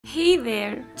Hey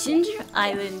there! Ginger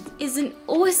Island is an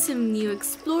awesome new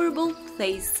explorable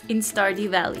place in Stardew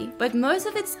Valley, but most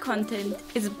of its content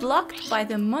is blocked by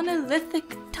the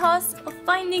monolithic task of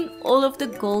finding all of the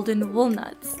golden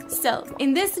walnuts. So,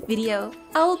 in this video,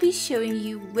 I will be showing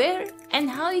you where and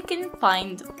how you can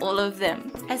find all of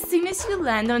them. As soon as you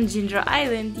land on Ginger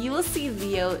Island, you will see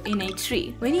Leo in a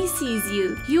tree. When he sees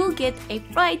you, you will get a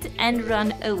fright and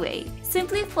run away.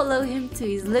 Simply follow him to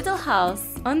his little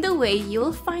house. On the way, you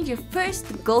will find your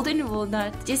first golden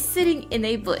walnut just sitting in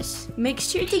a bush. Make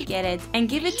sure to get it and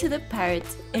give it to the parrot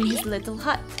in his little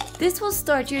hut. This will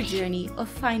start your journey of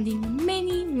finding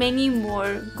many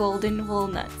more golden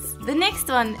walnuts. The next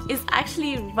one is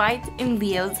actually right in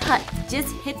Leo's hut.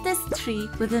 Just hit this tree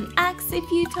with an axe a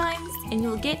few times and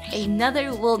you'll get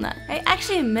another walnut. I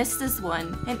actually missed this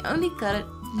one and only got it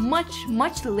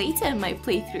much later in my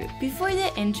playthrough. Before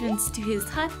the entrance to his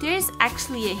hut, there's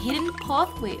actually a hidden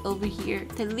pathway over here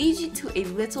that leads you to a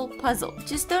little puzzle.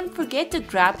 Just don't forget to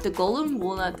grab the golden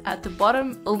walnut at the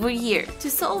bottom over here. To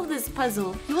solve this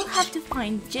puzzle, you will have to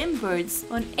find gem birds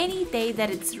on any day that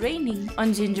it's raining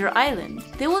on Ginger Island.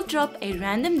 They will drop a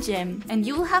random gem and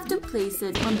you will have to place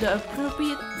it on the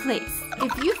appropriate place.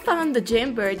 If you found the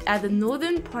gem bird at the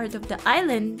northern part of the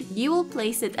island, you will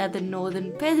place it at the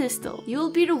northern pedestal. You will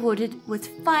be rewarded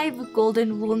with 5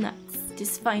 golden walnuts.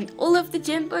 Just find all of the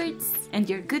gem birds and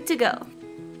you're good to go.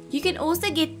 You can also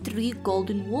get 3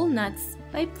 golden walnuts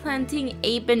by planting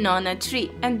a banana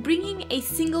tree and bringing a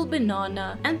single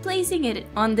banana and placing it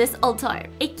on this altar.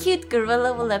 A cute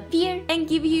gorilla will appear and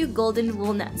give you golden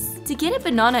walnuts. To get a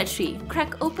banana tree,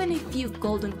 crack open a few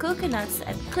golden coconuts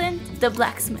at Clint the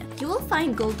blacksmith. You will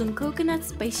find golden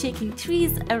coconuts by shaking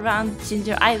trees around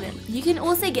Ginger Island. You can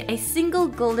also get a single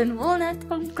golden walnut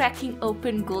from cracking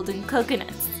open golden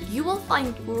coconuts. You will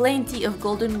find plenty of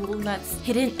golden walnuts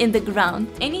hidden in the ground.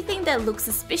 Anything that looks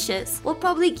suspicious will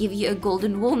probably give you a golden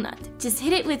walnut. Just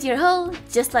hit it with your hoe,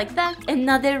 just like that,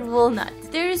 another walnut.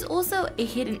 There is also a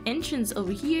hidden entrance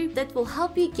over here that will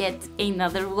help you get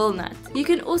another walnut. You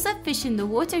can also fish in the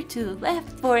water to the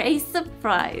left for a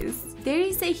surprise. There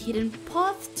is a hidden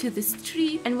path to this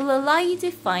tree and will allow you to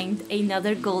find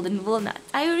another golden walnut.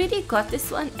 I already got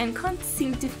this one and can't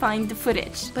seem to find the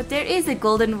footage, but there is a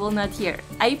golden walnut here,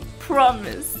 I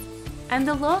promise. And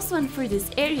the last one for this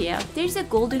area, there's a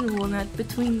golden walnut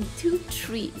between 2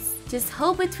 trees. Just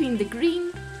hoe between the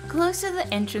green. Close to the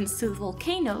entrance to the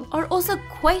volcano are also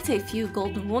quite a few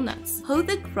golden walnuts. Hoe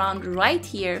the ground right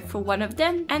here for one of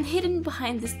them, and hidden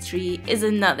behind this tree is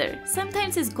another.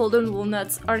 Sometimes these golden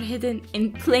walnuts are hidden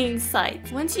in plain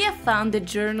sight. Once you have found the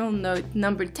journal note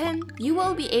number 10, you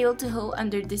will be able to hoe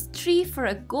under this tree for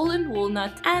a golden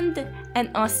walnut and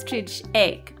an ostrich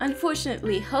egg.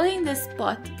 Unfortunately, hoeing this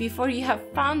spot before you have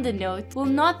found the note will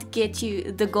not get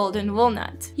you the golden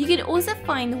walnut. You can also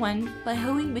find one by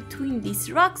hoeing between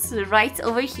these rocks right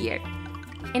over here.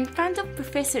 In front of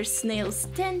Professor Snail's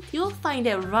tent, you'll find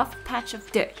a rough patch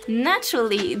of dirt.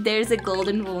 Naturally, there's a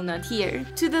golden walnut here.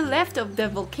 To the left of the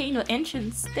volcano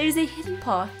entrance, there's a hidden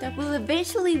path that will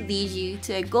eventually lead you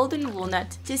to a golden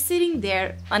walnut just sitting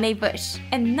there on a bush.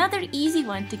 Another easy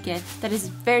one to get that is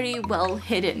very well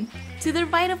hidden. To the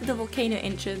right of the volcano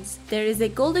entrance, there is a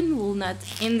golden walnut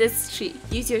in this tree.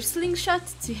 Use your slingshot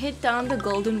to hit down the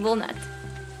golden walnut.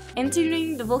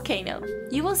 Entering the volcano,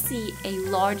 you will see a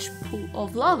large pool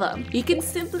of lava. You can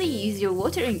simply use your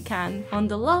watering can on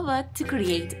the lava to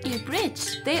create a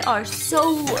bridge. There are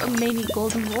so many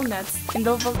golden walnuts in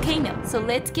the volcano, so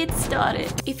let's get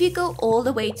started. If you go all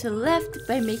the way to the left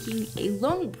by making a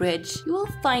long bridge, you will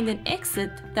find an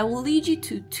exit that will lead you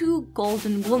to 2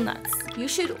 golden walnuts. You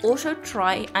should also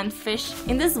try and fish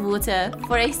in this water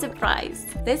for a surprise.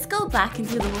 Let's go back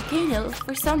into the volcano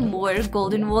for some more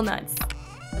golden walnuts.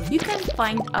 You can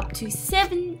find up to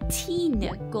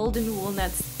 17 golden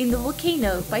walnuts in the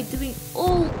volcano by doing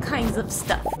all kinds of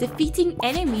stuff. Defeating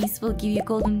enemies will give you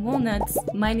golden walnuts,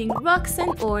 mining rocks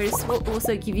and ores will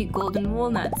also give you golden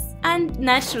walnuts, and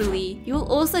naturally, you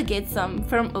will also get some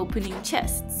from opening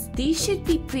chests. These should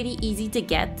be pretty easy to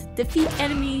get. Defeat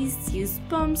enemies, use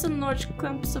bombs on large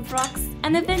clumps of rocks,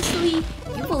 and eventually,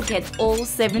 you will get all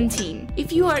 17.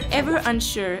 If you are ever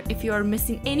unsure if you are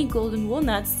missing any golden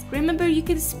walnuts, remember you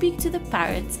can speak to the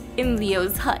parrot in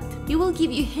Leo's hut. He will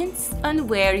give you hints on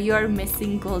where you are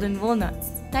missing golden walnuts.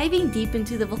 Diving deep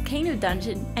into the volcano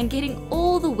dungeon and getting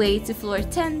all the way to floor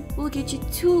 10 will get you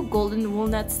 2 golden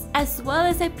walnuts as well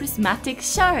as a prismatic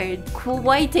shard.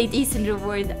 Quite a decent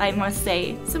reward, I must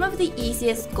say. Some of the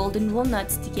easiest golden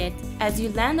walnuts to get as you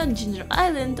land on Ginger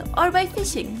Island are by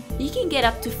fishing. You can get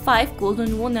up to 5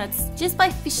 golden walnuts just by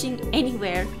fishing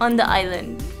anywhere on the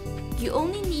island. You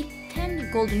only need 10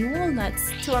 golden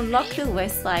walnuts to unlock the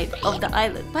west side of the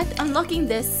island. But unlocking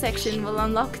this section will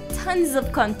unlock tons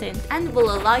of content and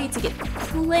will allow you to get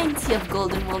plenty of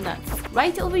golden walnuts.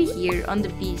 Right over here on the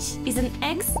beach is an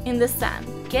X in the sand.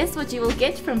 Guess what you will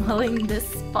get from hoeing this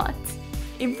spot?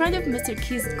 In front of Mr.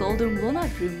 Key's golden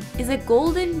walnut room is a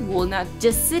golden walnut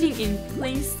just sitting in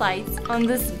plain sight on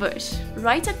this bush.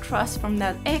 Right across from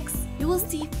that X, you will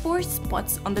see 4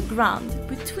 spots on the ground.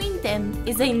 Between them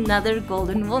is another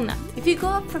golden walnut. If you go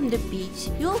up from the beach,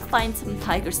 you will find some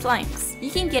tiger slimes. You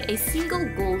can get a single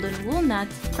golden walnut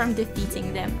from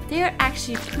defeating them. They are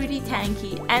actually pretty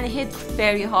tanky and hit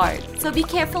very hard, so be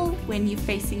careful when you're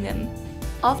facing them.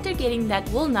 After getting that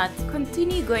walnut,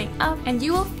 continue going up and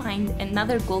you will find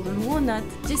another golden walnut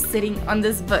just sitting on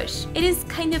this bush. It is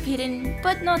kind of hidden,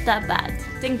 but not that bad.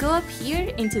 Then go up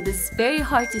here into this very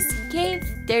hard to see cave.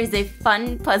 There is a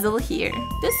fun puzzle here.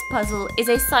 This puzzle is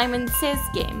a Simon Says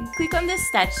game. Click on this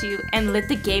statue and let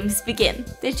the games begin.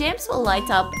 The gems will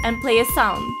light up and play a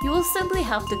sound. You will simply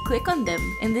have to click on them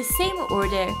in the same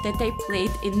order that they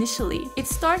played initially. It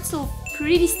starts off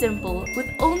pretty simple with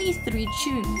only 3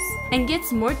 tunes and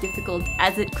gets more difficult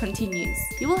as it continues.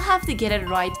 You will have to get it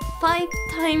right 5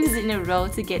 times in a row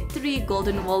to get 3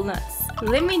 golden walnuts.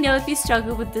 Let me know if you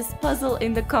struggle with this puzzle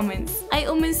in the comments. I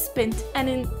almost spent an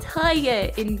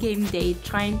entire in-game day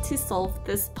trying to solve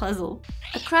this puzzle.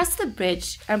 Across the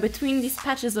bridge and between these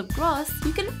patches of grass,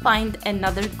 you can find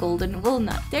another golden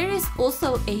walnut. There is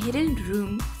also a hidden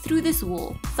room through this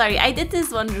wall. Sorry, I did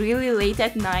this one really late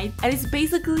at night and it's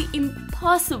basically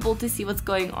impossible to see what's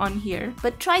going on here.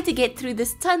 But try to get through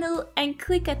this tunnel and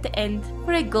click at the end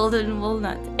for a golden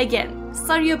walnut. Again,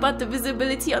 sorry about the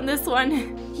visibility on this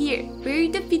one. Here, where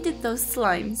you defeated those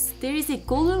slimes, there is a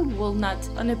golden walnut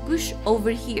on a bush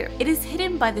over here. It is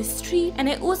hidden by this tree and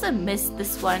I also missed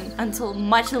this one until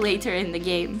much later in the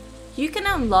game. You can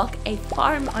unlock a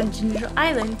farm on Ginger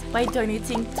Island by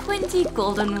donating 20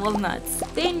 golden walnuts.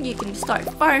 Then you can start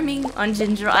farming on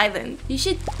Ginger Island. You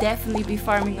should definitely be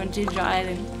farming on Ginger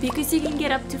Island because you can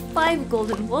get up to 5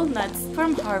 golden walnuts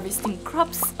from harvesting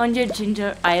crops on your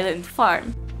Ginger Island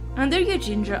farm. Under your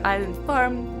Ginger Island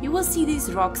farm, you will see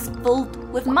these rocks filled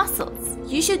with mussels.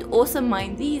 You should also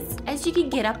mine these as you can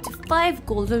get up to 5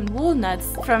 golden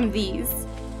walnuts from these.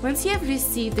 Once you have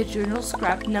received the journal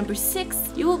scrap number 6,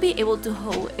 you will be able to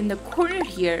hoe in the corner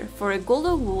here for a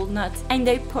golden walnut and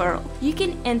a pearl. You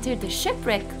can enter the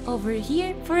shipwreck over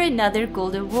here for another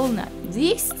golden walnut.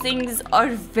 These things are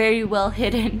very well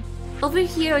hidden. Over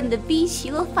here on the beach,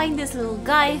 you will find this little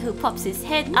guy who pops his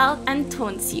head out and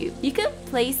taunts you. You can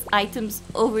place items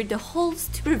over the holes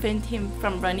to prevent him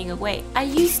from running away. I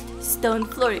used stone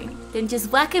flooring. Then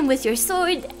just whack him with your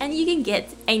sword and you can get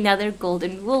another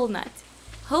golden walnut.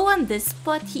 Hoe on this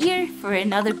spot here for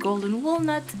another golden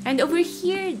walnut, and over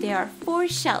here there are 4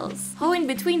 shells. Hoe in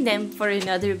between them for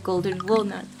another golden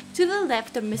walnut. To the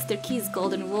left of Mr. Key's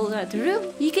golden walnut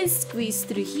room, you can squeeze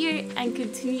through here and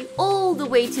continue all the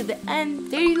way to the end.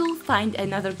 There you'll find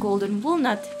another golden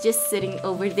walnut just sitting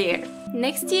over there.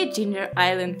 Next to your Ginger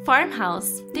Island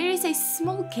farmhouse, there is a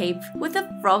small cave with a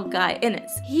frog guy in it.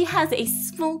 He has a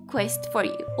small quest for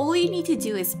you. All you need to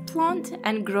do is plant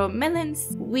and grow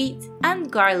melons, wheat,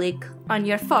 and garlic on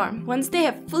your farm. Once they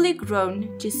have fully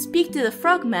grown, just speak to the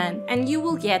frogman and you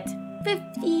will get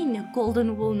 15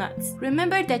 golden walnuts.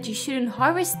 Remember that you shouldn't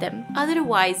harvest them,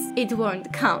 otherwise it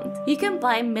won't count. You can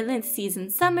buy melon seeds in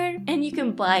summer and you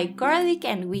can buy garlic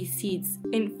and wheat seeds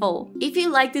in fall. If you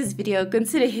like this video,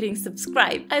 consider hitting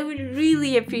subscribe. I would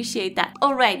really appreciate that.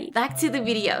 Alrighty, back to the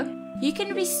video. You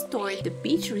can restore the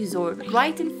beach resort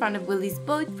right in front of Willie's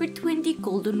boat for 20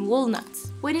 golden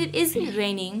walnuts. When it isn't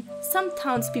raining, some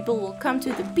townspeople will come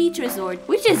to the beach resort,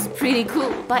 which is pretty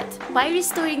cool. But by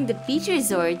restoring the beach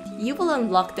resort, you will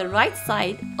unlock the right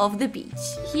side of the beach.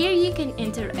 Here you can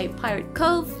enter a pirate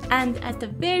cove, and at the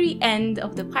very end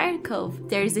of the pirate cove,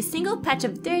 there is a single patch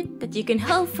of dirt that you can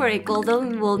hoe for a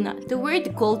golden walnut. The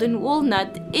word golden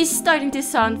walnut is starting to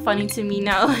sound funny to me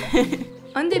now.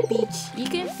 On the beach, you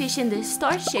can fish in the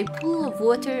star-shaped pool of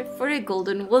water for a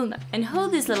golden walnut and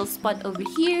hold this little spot over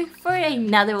here for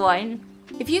another one.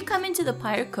 If you come into the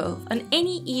Pirate Cove on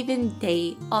any even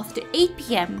day after 8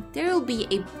 PM, there will be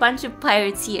a bunch of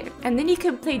pirates here. And then you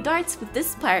can play darts with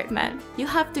this pirate man. You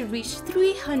have to reach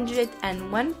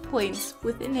 301 points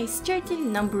within a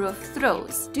certain number of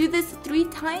throws. Do this 3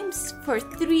 times for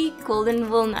 3 golden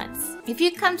walnuts. If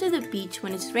you come to the beach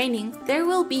when it's raining, there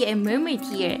will be a mermaid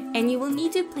here and you will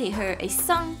need to play her a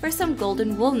song for some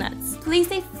golden walnuts. Place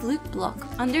a flute block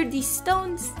under these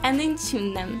stones and then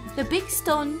tune them. The big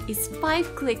stone is 5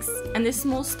 5 clicks and the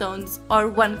small stones are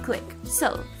 1 click.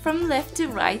 So from left to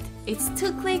right, it's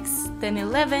 2 clicks, then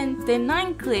 11, then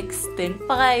 9 clicks, then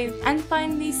 5, and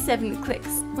finally 7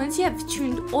 clicks. Once you have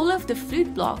tuned all of the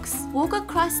flute blocks, walk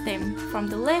across them from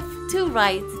the left to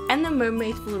right, and the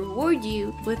mermaid will reward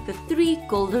you with the 3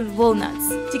 golden walnuts.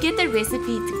 To get the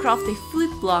recipe to craft a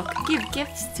flute block, give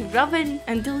gifts to Robin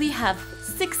until you have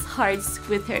 6 hearts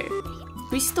with her.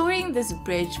 Restoring this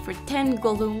bridge for 10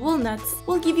 golden walnuts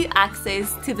will give you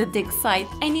access to the dig site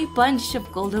and a bunch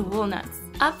of golden walnuts.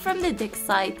 Up from the dig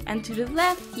site and to the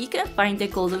left, you can find the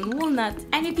golden walnut,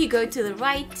 and if you go to the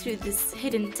right through this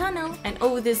hidden tunnel and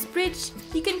over this bridge,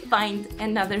 you can find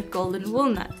another golden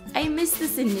walnut. I missed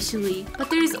this initially, but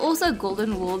there is also a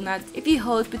golden walnut if you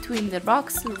hold between the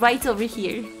rocks right over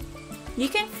here. You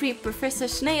can free Professor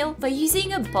Snail by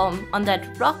using a bomb on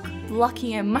that rock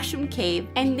blocking a mushroom cave,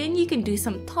 and then you can do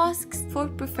some tasks for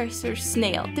Professor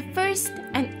Snail. The first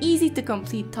and easy to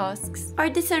complete tasks are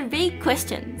the survey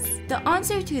questions. The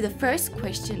answer to the first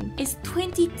question is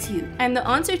 22 and the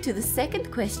answer to the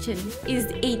second question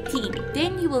is 18.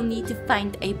 Then you will need to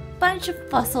find a bunch of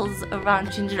fossils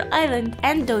around Ginger Island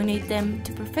and donate them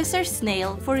to Professor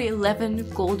Snail for 11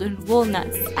 golden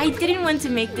walnuts. I didn't want to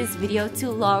make this video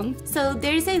too long, so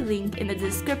there's a link in the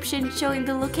description showing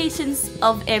the locations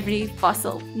of every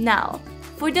fossil. Now,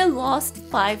 for the last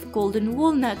 5 golden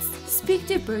walnuts, speak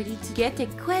to Birdie to get a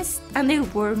quest and a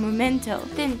war memento.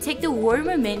 Then take the war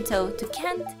memento to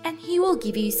Kent and he will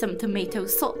give you some tomato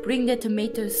salt. Bring the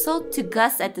tomato salt to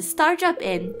Gus at the Stardrop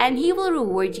Inn and he will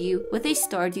reward you with a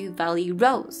Stardew Valley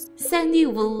rose. Sandy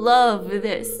will love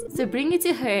this, so bring it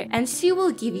to her and she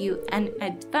will give you an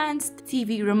advanced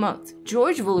TV remote.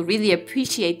 George will really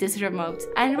appreciate this remote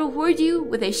and reward you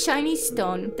with a shiny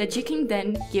stone that you can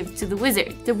then give to the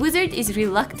wizard. The wizard is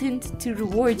reluctant to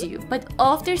reward you, but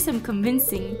after some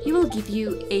convincing, he will give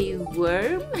you a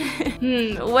worm?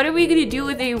 What are we gonna do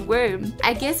with a worm?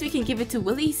 I guess we can give it to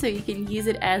Willy so you can use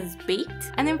it as bait.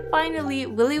 And then finally,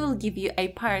 Willy will give you a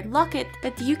pirate locket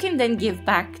that you can then give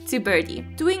back to Birdie.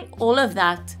 Doing all of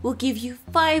that will give you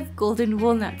 5 golden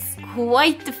walnuts.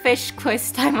 Quite the fish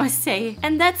quest, I must say.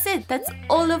 And that's it. That's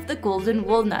all of the golden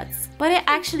walnuts. But I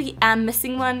actually am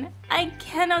missing one. I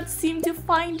cannot seem to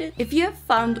find it. If you have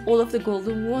found all of the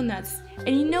golden walnuts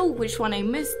and you know which one I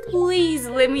missed, please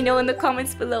let me know in the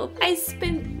comments below. I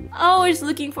spent hours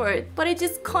looking for it, but I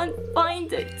just can't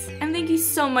find it. And thank you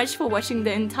so much for watching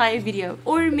the entire video.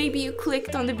 Or maybe you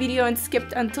clicked on the video and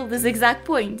skipped until this exact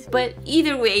point. But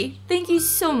either way, thank you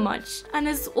so much. And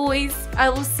as always, I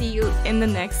will see you in the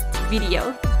next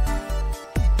video.